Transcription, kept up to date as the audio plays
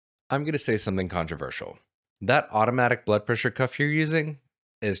I'm going to say something controversial. That automatic blood pressure cuff you're using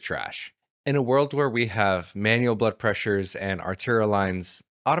is trash. In a world where we have manual blood pressures and arterial lines,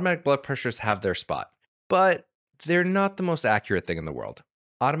 automatic blood pressures have their spot, but they're not the most accurate thing in the world.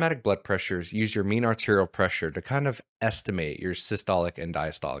 Automatic blood pressures use your mean arterial pressure to kind of estimate your systolic and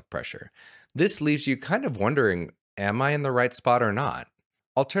diastolic pressure. This leaves you kind of wondering, am I in the right spot or not?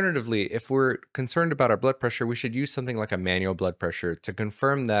 Alternatively, if we're concerned about our blood pressure, we should use something like a manual blood pressure to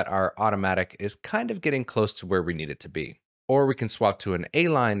confirm that our automatic is kind of getting close to where we need it to be. Or we can swap to an A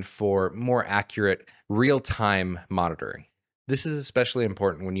line for more accurate real time monitoring. This is especially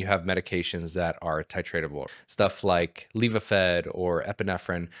important when you have medications that are titratable, stuff like Levophed or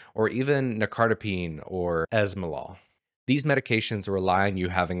epinephrine, or even nicardipine or esmolol. These medications rely on you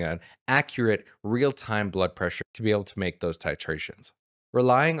having an accurate real time blood pressure to be able to make those titrations.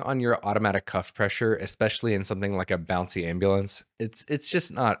 Relying on your automatic cuff pressure, especially in something like a bouncy ambulance, it's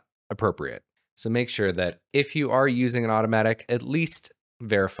just not appropriate. So make sure that if you are using an automatic, at least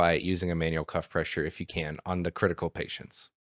verify it using a manual cuff pressure if you can on the critical patients.